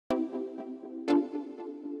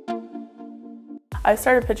I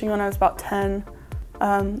started pitching when I was about 10.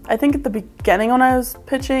 I think at the beginning when I was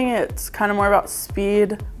pitching, it's kind of more about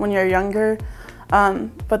speed when you're younger.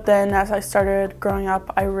 But then as I started growing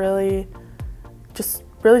up, I really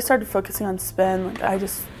started focusing on spin. Like, I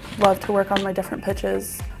just love to work on my different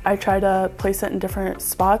pitches. I try to place it in different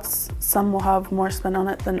spots. Some will have more spin on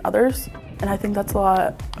it than others, and I think that's a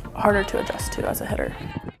lot harder to adjust to as a hitter.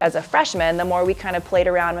 As a freshman, the more we kind of played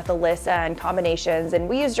around with Alyssa and combinations, and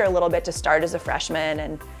we used her a little bit to start as a freshman,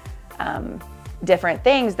 and different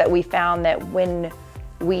things that we found that when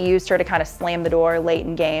we used her to kind of slam the door late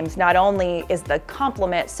in games, not only is the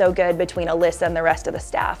complement so good between Alyssa and the rest of the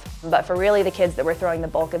staff, but for really the kids that were throwing the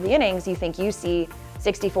bulk of the innings, you think you see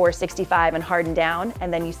 64, 65 and harden down,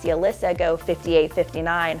 and then you see Alyssa go 58,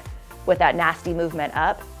 59 with that nasty movement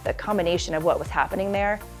up. The combination of what was happening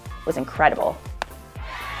there was incredible.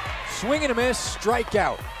 Swing and a miss,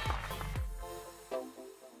 strikeout.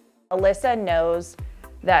 Alyssa knows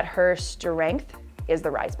that her strength is the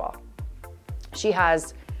rise ball. She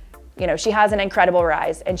has an incredible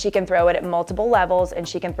rise, and she can throw it at multiple levels, and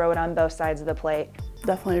she can throw it on both sides of the plate.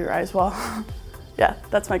 Definitely rise ball. Yeah,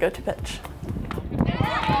 that's my go-to pitch.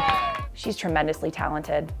 She's tremendously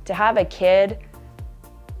talented. To have a kid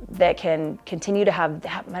that can continue to have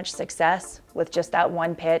that much success with just that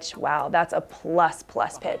one pitch, wow, that's a plus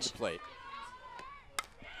pitch.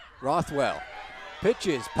 Rothwell,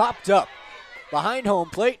 pitches popped up. Behind home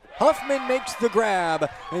plate, Huffman makes the grab,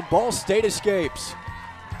 and Ball State escapes.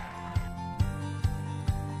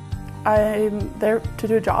 I'm there to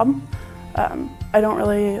do a job. I don't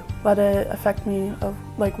really let it affect me of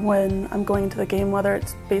like when I'm going into the game, whether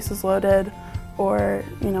it's bases loaded or,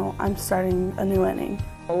 I'm starting a new inning.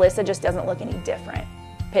 Alyssa just doesn't look any different,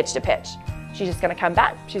 pitch to pitch. She's just gonna come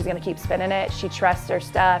back. She's gonna keep spinning it. She trusts her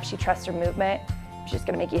stuff. She trusts her movement. She's just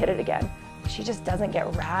gonna make you hit it again. She just doesn't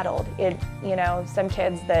get rattled. Some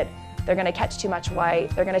kids that they're gonna catch too much white,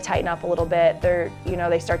 they're gonna tighten up a little bit,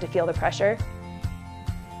 they start to feel the pressure.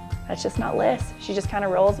 That's just not Liz. She just kind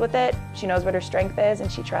of rolls with it. She knows what her strength is,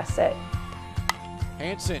 and she trusts it.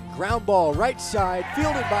 Hanson, ground ball right side,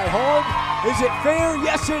 fielded by Hogg. Is it fair?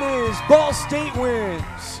 Yes, it is. Ball State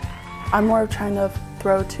wins. I'm more trying to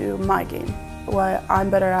throw to my game, what I'm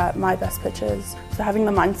better at, my best pitches. So having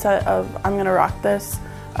the mindset of I'm going to rock this,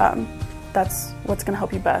 that's what's going to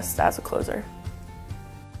help you best as a closer.